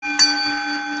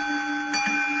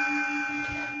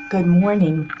Good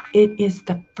morning. It is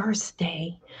the first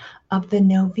day of the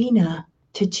Novena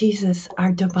to Jesus,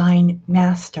 our Divine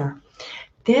Master.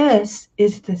 This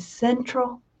is the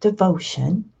central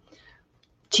devotion,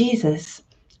 Jesus,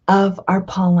 of our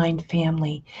Pauline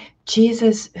family.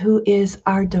 Jesus, who is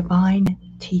our divine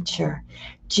teacher.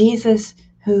 Jesus,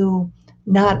 who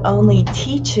not only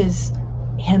teaches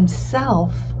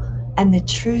himself and the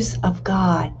truths of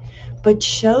God, but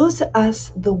shows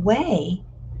us the way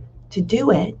to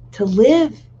do it, to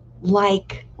live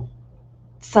like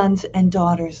sons and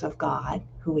daughters of God,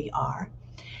 who we are,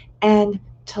 and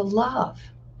to love,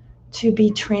 to be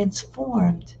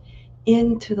transformed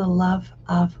into the love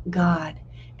of God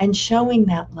and showing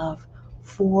that love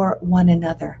for one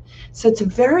another. So it's a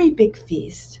very big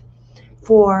feast,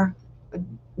 for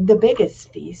the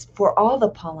biggest feast for all the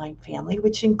Pauline family,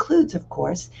 which includes, of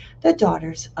course, the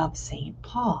daughters of St.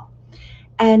 Paul.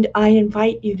 And I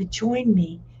invite you to join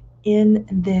me in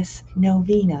this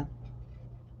novena.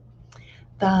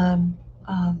 The,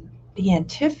 um, the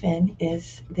antiphon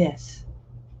is this: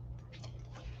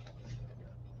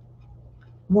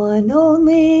 One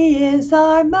only is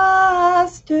our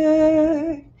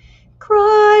Master,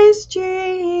 Christ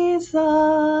Jesus.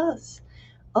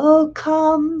 Oh,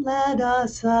 come, let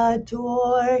us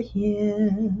adore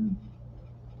him.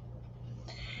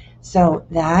 So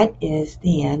that is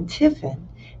the antiphon.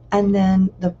 And then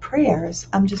the prayers,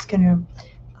 I'm just going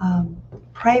to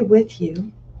pray with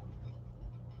you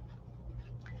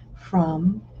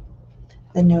from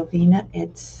the novena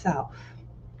itself.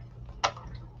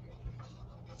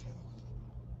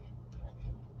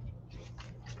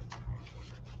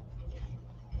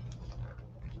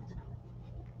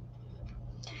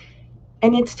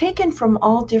 And it's taken from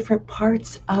all different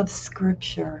parts of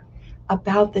Scripture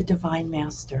about the Divine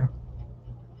Master.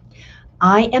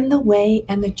 I am the way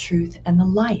and the truth and the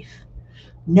life.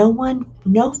 No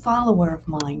follower of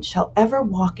mine shall ever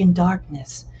walk in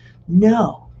darkness.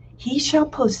 No, he shall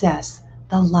possess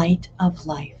the light of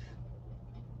life.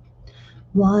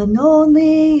 One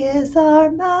only is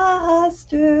our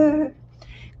Master,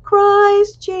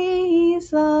 Christ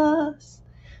Jesus.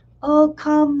 Oh,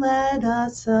 come, let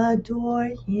us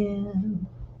adore him.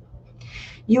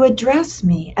 You address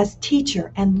me as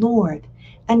teacher and Lord,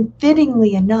 and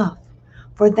fittingly enough,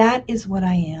 for that is what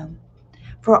I am.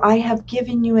 For I have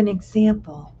given you an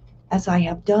example. As I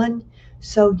have done,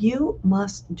 so you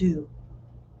must do.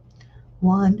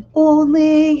 One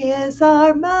only is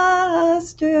our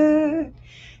Master,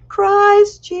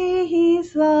 Christ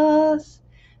Jesus.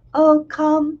 Oh,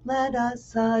 come, let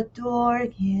us adore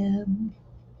him.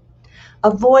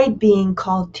 Avoid being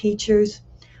called teachers.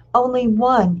 Only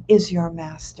one is your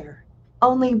master.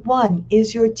 Only one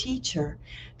is your teacher,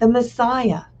 the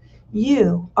Messiah.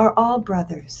 You are all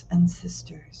brothers and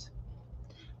sisters.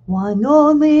 One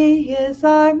only is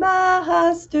our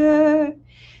Master,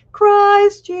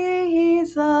 Christ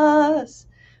Jesus.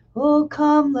 Oh,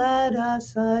 come, let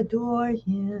us adore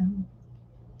him.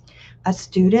 A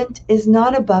student is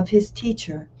not above his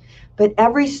teacher, but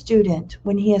every student,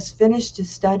 when he has finished his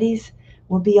studies,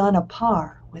 will be on a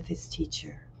par with his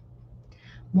teacher.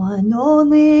 One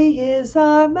only is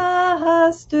our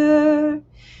Master,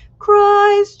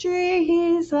 Christ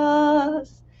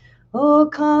Jesus. Oh,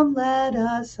 come, let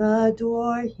us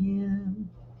adore him.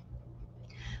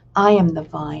 I am the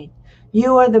vine,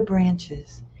 you are the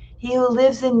branches. He who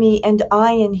lives in me and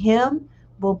I in him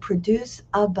will produce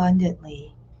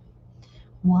abundantly.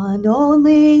 One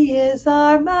only is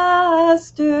our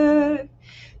Master,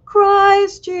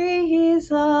 Christ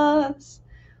Jesus.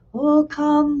 Oh,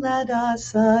 come, let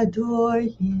us adore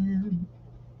him.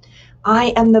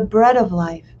 I am the bread of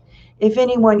life. If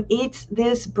anyone eats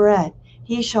this bread,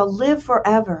 he shall live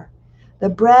forever. The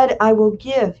bread I will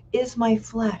give is my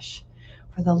flesh,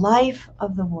 for the life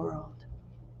of the world.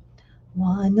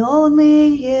 One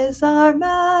only is our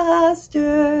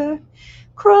Master,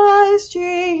 Christ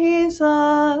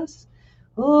Jesus.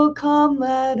 Oh, come,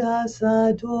 let us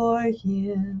adore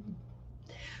him.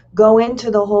 Go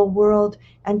into the whole world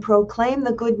and proclaim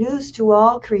the good news to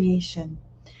all creation.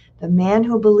 The man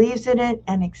who believes in it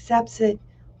and accepts it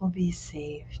will be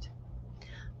saved.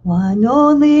 One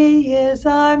only is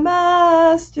our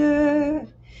Master,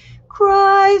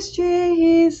 Christ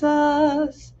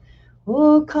Jesus.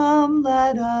 Oh, come,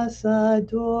 let us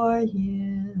adore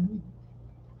him.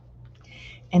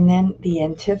 And then the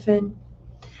antiphon.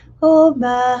 Oh,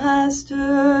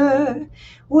 Master,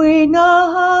 we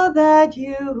know that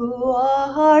you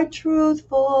are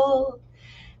truthful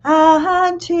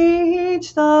and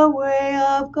teach the way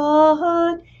of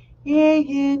God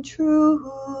in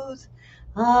truth.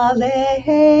 Alleluia.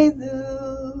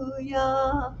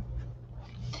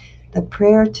 The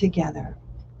prayer together.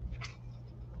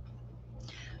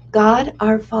 God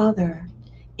our Father,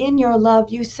 in your love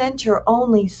you sent your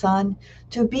only Son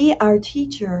to be our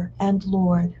teacher and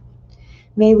Lord.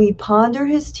 May we ponder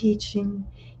his teaching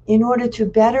in order to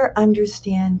better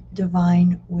understand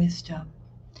divine wisdom.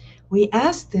 We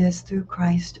ask this through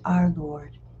Christ our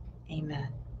Lord. Amen.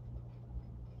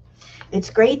 It's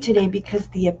great today because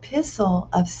the epistle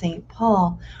of St.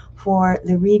 Paul for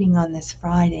the reading on this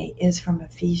Friday is from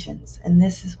Ephesians, and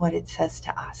this is what it says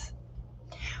to us.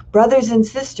 Brothers and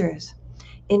sisters,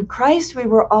 in Christ we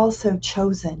were also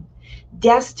chosen,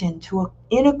 destined to,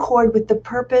 in accord with the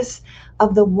purpose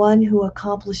of the one who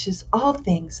accomplishes all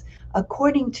things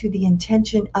according to the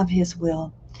intention of his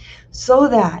will, so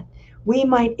that we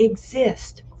might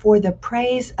exist for the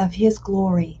praise of his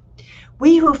glory.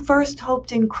 We who first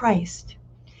hoped in Christ,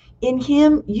 in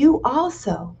him you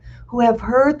also, who have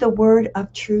heard the word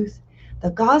of truth,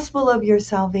 the gospel of your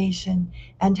salvation,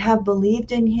 and have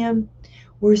believed in him,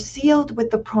 were sealed with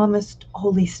the promised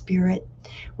Holy Spirit,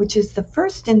 which is the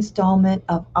first installment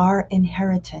of our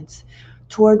inheritance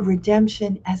toward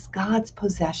redemption as God's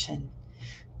possession,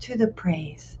 to the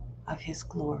praise of his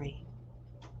glory.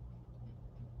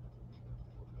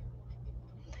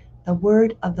 The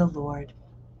word of the Lord.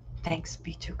 Thanks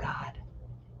be to God.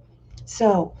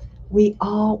 So, we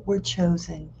all were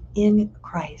chosen in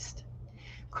Christ.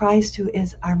 Christ who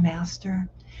is our master,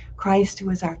 Christ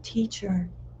who is our teacher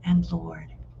and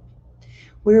Lord.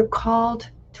 We're called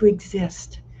to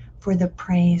exist for the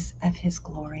praise of his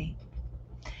glory.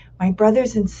 My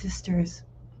brothers and sisters,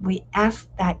 we ask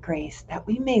that grace that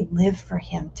we may live for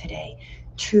him today,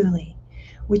 truly,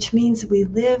 which means we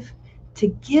live to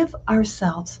give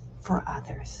ourselves for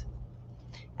others.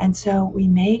 And so we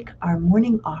make our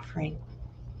morning offering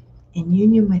in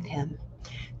union with him.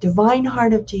 Divine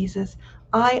Heart of Jesus,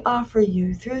 I offer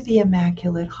you through the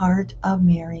Immaculate Heart of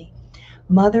Mary,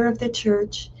 Mother of the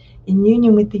Church, in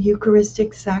union with the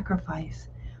Eucharistic sacrifice,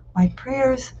 my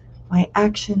prayers, my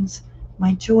actions,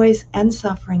 my joys and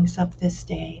sufferings of this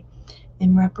day,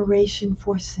 in reparation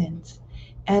for sins,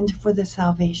 and for the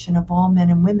salvation of all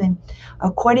men and women,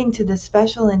 according to the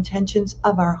special intentions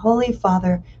of our Holy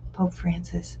Father, Pope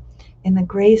Francis, in the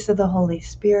grace of the Holy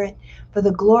Spirit, for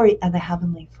the glory of the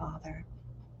Heavenly Father.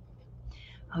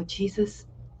 O Jesus,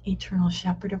 eternal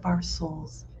shepherd of our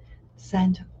souls,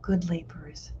 send good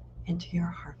laborers into your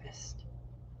harvest.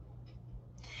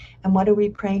 And what are we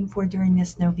praying for during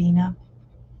this novena?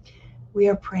 We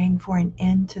are praying for an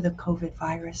end to the COVID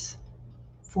virus,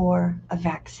 for a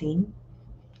vaccine.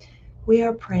 We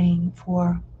are praying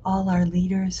for all our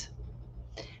leaders.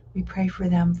 We pray for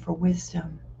them for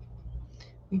wisdom.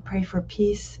 We pray for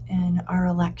peace in our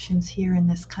elections here in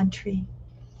this country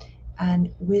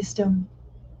and wisdom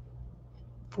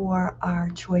for our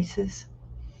choices.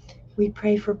 We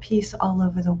pray for peace all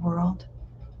over the world.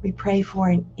 We pray for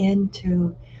an end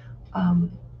to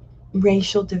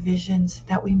racial divisions,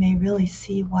 that we may really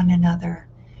see one another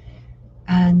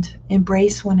and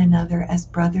embrace one another as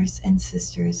brothers and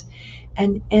sisters,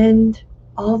 and end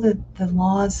all the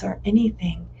laws or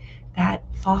anything that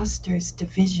fosters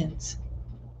divisions.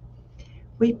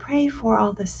 We pray for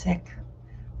all the sick,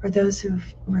 for those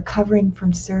who've recovering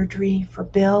from surgery, for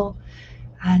Bill,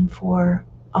 and for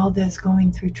all those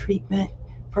going through treatment,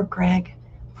 for Greg,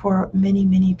 for many,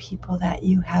 many people that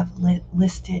you have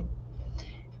listed,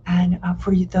 and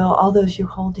for all those you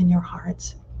hold in your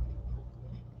hearts.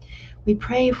 We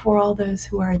pray for all those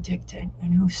who are addicted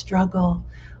and who struggle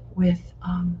with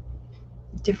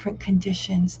different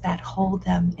conditions that hold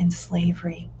them in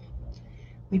slavery.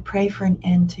 We pray for an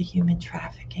end to human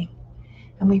trafficking.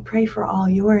 And we pray for all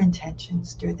your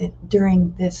intentions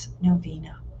during this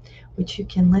novena, which you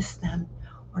can list them,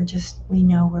 or just we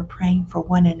know we're praying for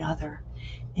one another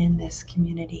in this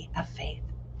community of faith.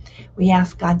 We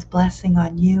ask God's blessing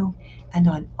on you and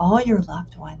on all your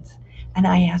loved ones. And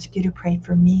I ask you to pray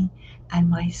for me and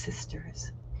my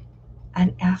sisters,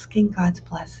 and asking God's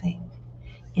blessing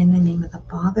in the name of the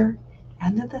Father,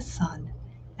 and of the Son,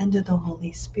 and of the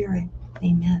Holy Spirit.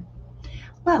 Amen.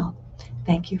 Well,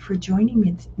 thank you for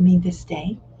joining me this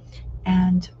day,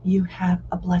 and you have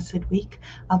a blessed week,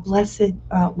 a blessed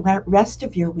rest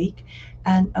of your week,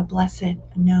 and a blessed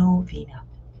novena.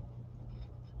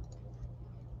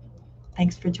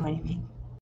 Thanks for joining me.